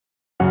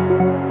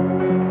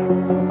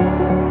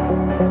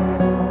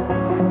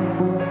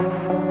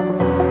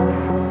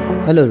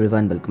Hello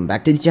everyone, welcome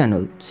back to the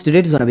channel. So today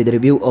is gonna be the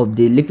review of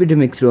the Liquid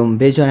Remix ROM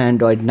based on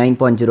Android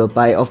 9.0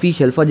 Pie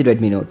official for the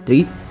Redmi Note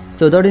 3.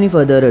 So without any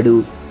further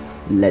ado,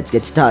 let's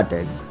get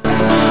started.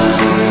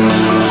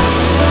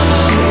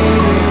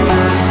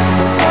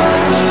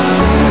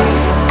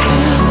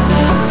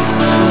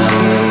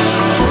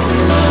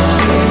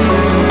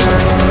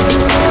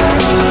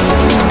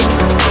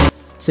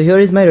 So here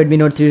is my Redmi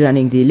Note 3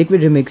 running the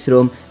Liquid Remix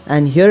ROM,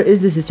 and here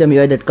is the system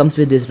UI that comes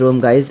with this ROM,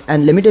 guys.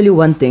 And let me tell you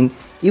one thing,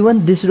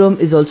 even this ROM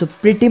is also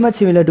pretty much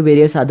similar to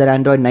various other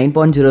Android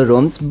 9.0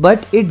 ROMs,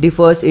 but it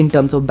differs in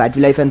terms of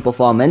battery life and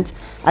performance.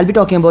 I'll be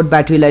talking about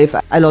battery life.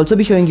 I'll also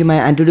be showing you my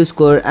Antutu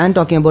score and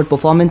talking about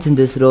performance in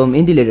this ROM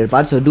in the later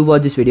part, so do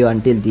watch this video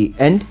until the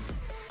end.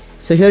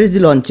 So here is the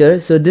launcher.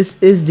 So this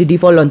is the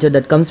default launcher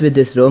that comes with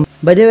this ROM.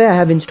 By the way, I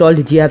have installed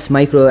GApps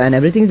Micro and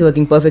everything is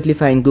working perfectly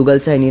fine. Google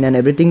sign in and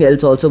everything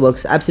else also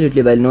works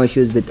absolutely well, no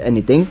issues with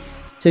anything.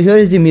 So here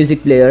is the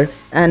music player,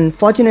 and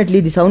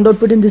fortunately the sound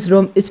output in this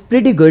ROM is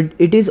pretty good.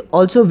 It is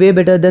also way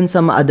better than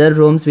some other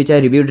ROMs which I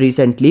reviewed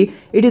recently.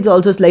 It is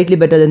also slightly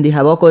better than the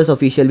HavoCOS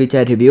official which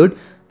I reviewed.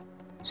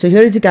 So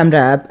here is the camera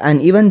app,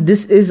 and even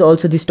this is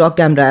also the stock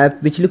camera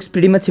app which looks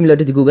pretty much similar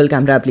to the Google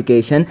camera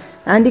application,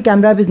 and the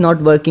camera app is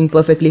not working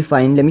perfectly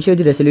fine. Let me show you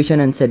the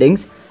resolution and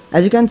settings.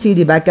 As you can see,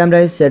 the back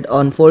camera is set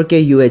on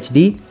 4K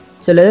UHD.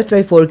 So let us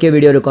try 4K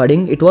video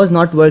recording. It was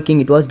not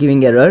working, it was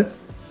giving error.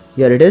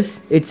 Here it is,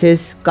 it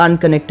says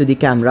can't connect to the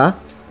camera.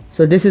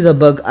 So this is a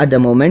bug at the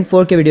moment.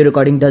 4K video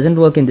recording doesn't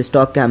work in the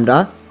stock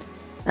camera,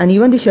 and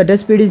even the shutter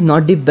speed is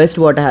not the best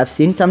what I have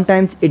seen.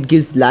 Sometimes it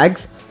gives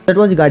lags. That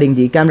was regarding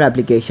the camera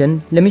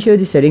application. Let me show you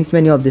the settings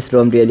menu of this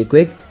ROM really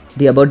quick.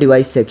 The about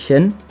device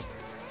section.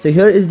 So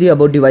here is the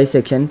about device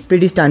section,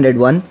 pretty standard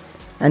one.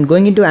 And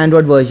going into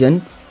Android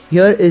version,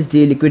 here is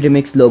the Liquid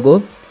Remix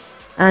logo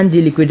and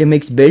the Liquid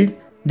Remix build.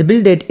 The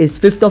build date is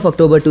 5th of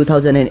October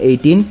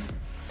 2018.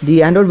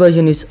 The Android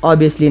version is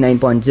obviously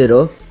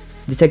 9.0.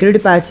 The security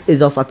patch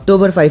is of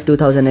October 5,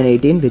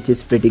 2018, which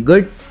is pretty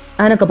good.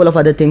 And a couple of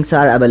other things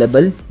are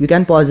available. You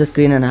can pause the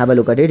screen and have a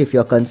look at it if you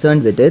are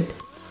concerned with it.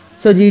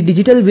 So the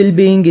digital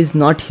well-being is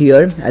not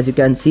here, as you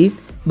can see,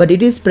 but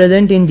it is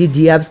present in the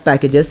GApps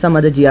packages, some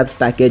other GApps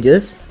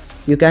packages.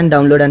 You can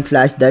download and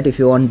flash that if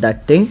you want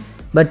that thing,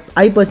 but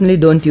I personally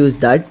don't use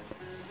that.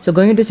 So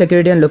going into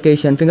security and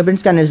location, fingerprint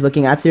scanner is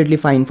working absolutely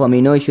fine for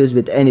me, no issues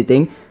with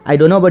anything. I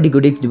don't know about the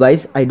GoodX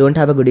device, I don't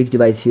have a GoodX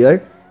device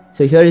here.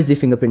 So here is the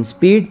fingerprint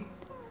speed,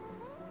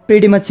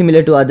 pretty much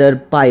similar to other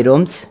Pi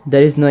ROMs,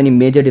 there is no any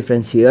major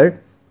difference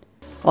here.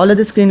 All of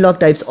the screen lock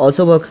types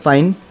also work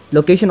fine,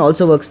 location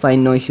also works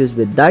fine, no issues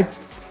with that.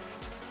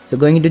 So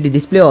going into the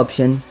display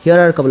option, here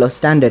are a couple of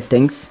standard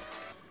things,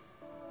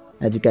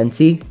 as you can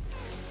see.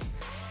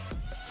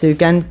 So you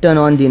can turn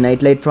on the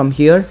night light from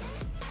here,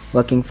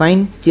 working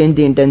fine, change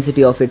the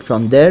intensity of it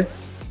from there.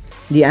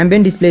 The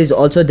ambient display is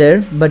also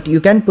there, but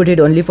you can put it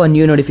only for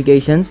new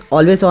notifications.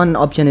 Always on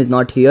option is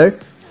not here.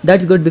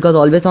 That's good because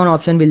always on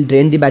option will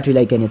drain the battery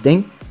like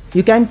anything.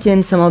 You can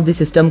change some of the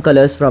system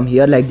colors from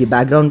here, like the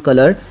background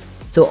color.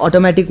 So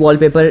automatic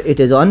wallpaper it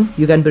is on.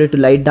 You can put it to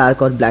light,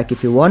 dark or black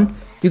if you want.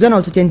 You can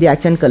also change the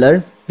accent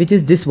color, which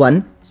is this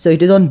one. So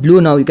it is on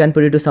blue now. You can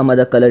put it to some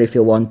other color if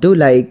you want to,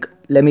 like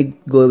let me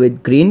go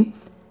with green.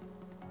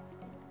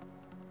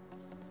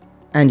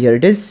 And here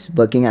it is,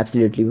 working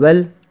absolutely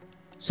well.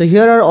 So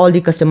here are all the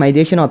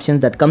customization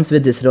options that comes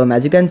with this ROM.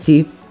 As you can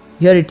see,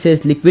 here it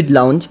says Liquid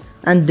Lounge,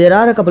 and there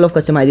are a couple of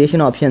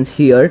customization options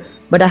here,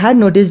 but I had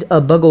noticed a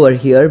bug over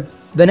here.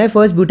 When I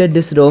first booted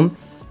this ROM,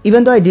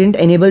 even though I didn't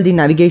enable the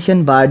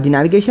navigation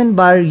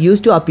bar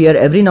used to appear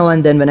every now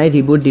and then when I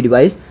reboot the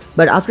device,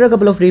 but after a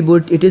couple of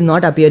reboot it is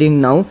not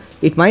appearing now.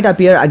 It might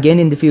appear again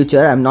in the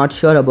future, I'm not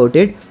sure about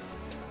it.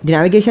 The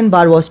navigation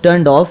bar was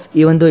turned off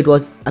even though it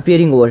was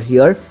appearing over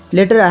here.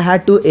 Later I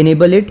had to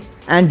enable it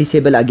and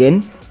disable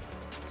again.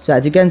 So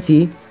as you can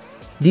see,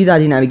 these are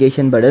the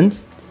navigation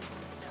buttons.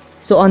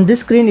 So on this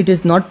screen it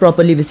is not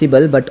properly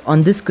visible, but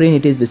on this screen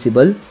it is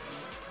visible.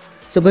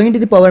 So going into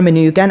the power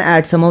menu, you can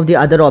add some of the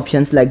other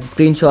options like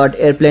screenshot,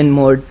 airplane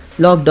mode,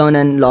 lockdown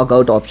and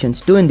logout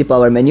options too in the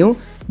power menu.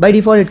 By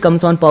default it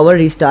comes on power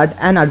restart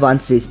and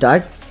advanced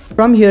restart.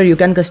 From here you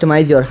can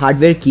customize your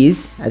hardware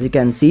keys, as you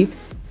can see.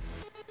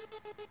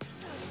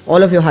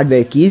 All of your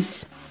hardware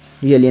keys,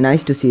 really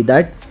nice to see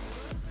that.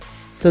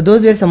 So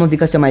those were some of the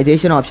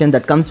customization options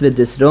that comes with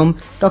this ROM.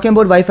 Talking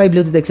about Wi-Fi,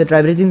 Bluetooth, etc.,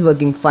 everything is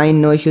working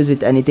fine, no issues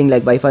with anything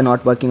like Wi-Fi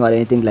not working or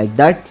anything like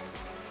that.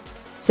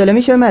 So let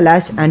me show you my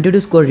last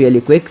Antutu score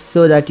really quick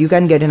so that you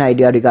can get an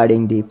idea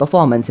regarding the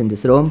performance in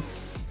this ROM.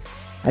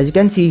 As you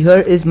can see, here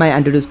is my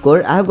Antutu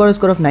score. I have got a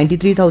score of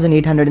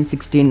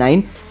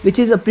 93,869, which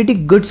is a pretty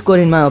good score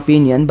in my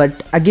opinion,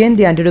 but again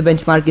the Antutu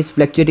benchmark is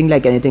fluctuating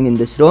like anything in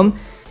this ROM.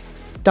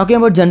 Talking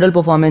about general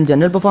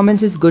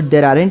performance is good.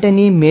 There aren't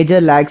any major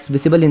lags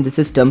visible in the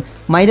system,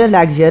 minor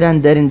lags here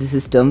and there in the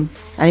system,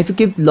 and if you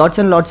keep lots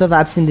and lots of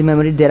apps in the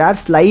memory, there are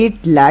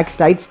slight lags,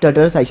 slight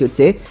stutters I should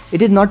say.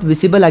 It is not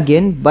visible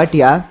again, but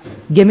yeah,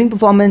 gaming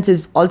performance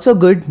is also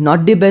good,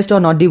 not the best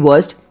or not the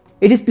worst.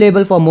 It is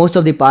playable for most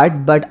of the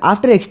part, but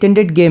after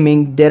extended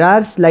gaming, there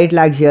are slight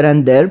lags here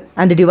and there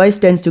and the device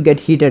tends to get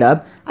heated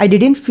up. I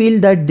didn't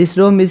feel that this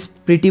ROM is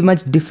pretty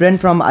much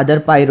different from other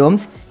Pi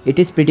ROMs. It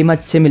is pretty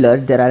much similar,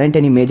 there aren't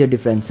any major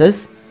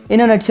differences.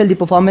 In a nutshell, the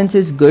performance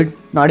is good,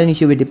 not an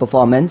issue with the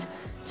performance.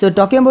 So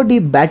talking about the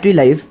battery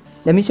life,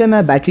 let me show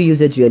my battery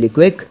usage really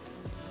quick.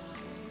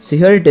 So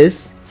here it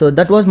is. So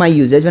that was my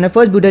usage. When I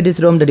first booted this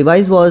ROM, the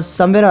device was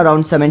somewhere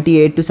around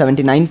 78 to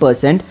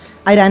 79%.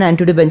 I ran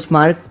Antutu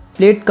benchmark,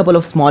 played couple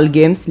of small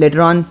games,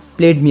 later on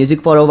played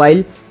music for a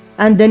while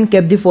and then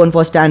kept the phone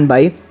for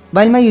standby.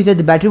 While my usage,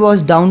 the battery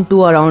was down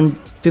to around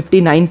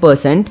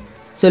 59%.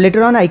 So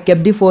later on I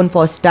kept the phone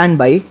for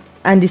standby,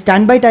 and the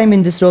standby time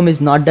in this ROM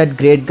is not that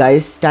great,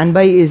 guys.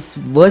 Standby is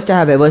worst I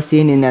have ever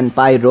seen in an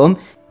Pi ROM.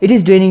 It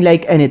is draining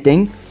like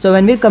anything. So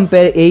when we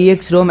compare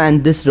AEX ROM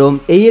and this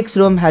ROM, AEX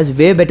ROM has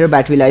way better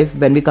battery life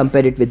when we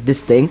compare it with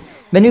this thing.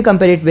 When we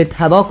compare it with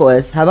Havoc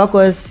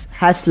OS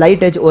has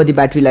slight edge over the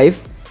battery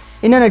life.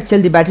 In a nutshell,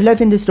 the battery life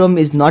in this ROM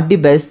is not the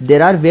best.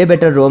 There are way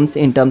better ROMs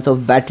in terms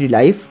of battery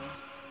life.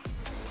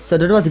 So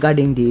that was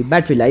regarding the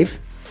battery life.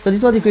 So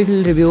this was a quick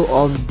little review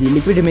of the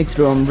Liquid Remix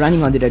ROM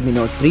running on the Redmi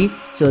Note 3.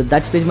 So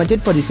that's pretty much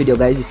it for this video,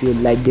 guys. If you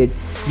liked it,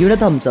 give it a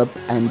thumbs up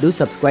and do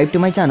subscribe to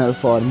my channel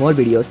for more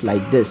videos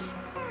like this.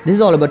 This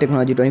is all about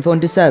technology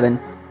 24/7.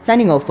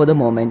 Signing off for the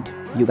moment.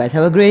 You guys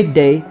have a great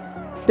day.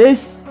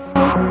 Peace.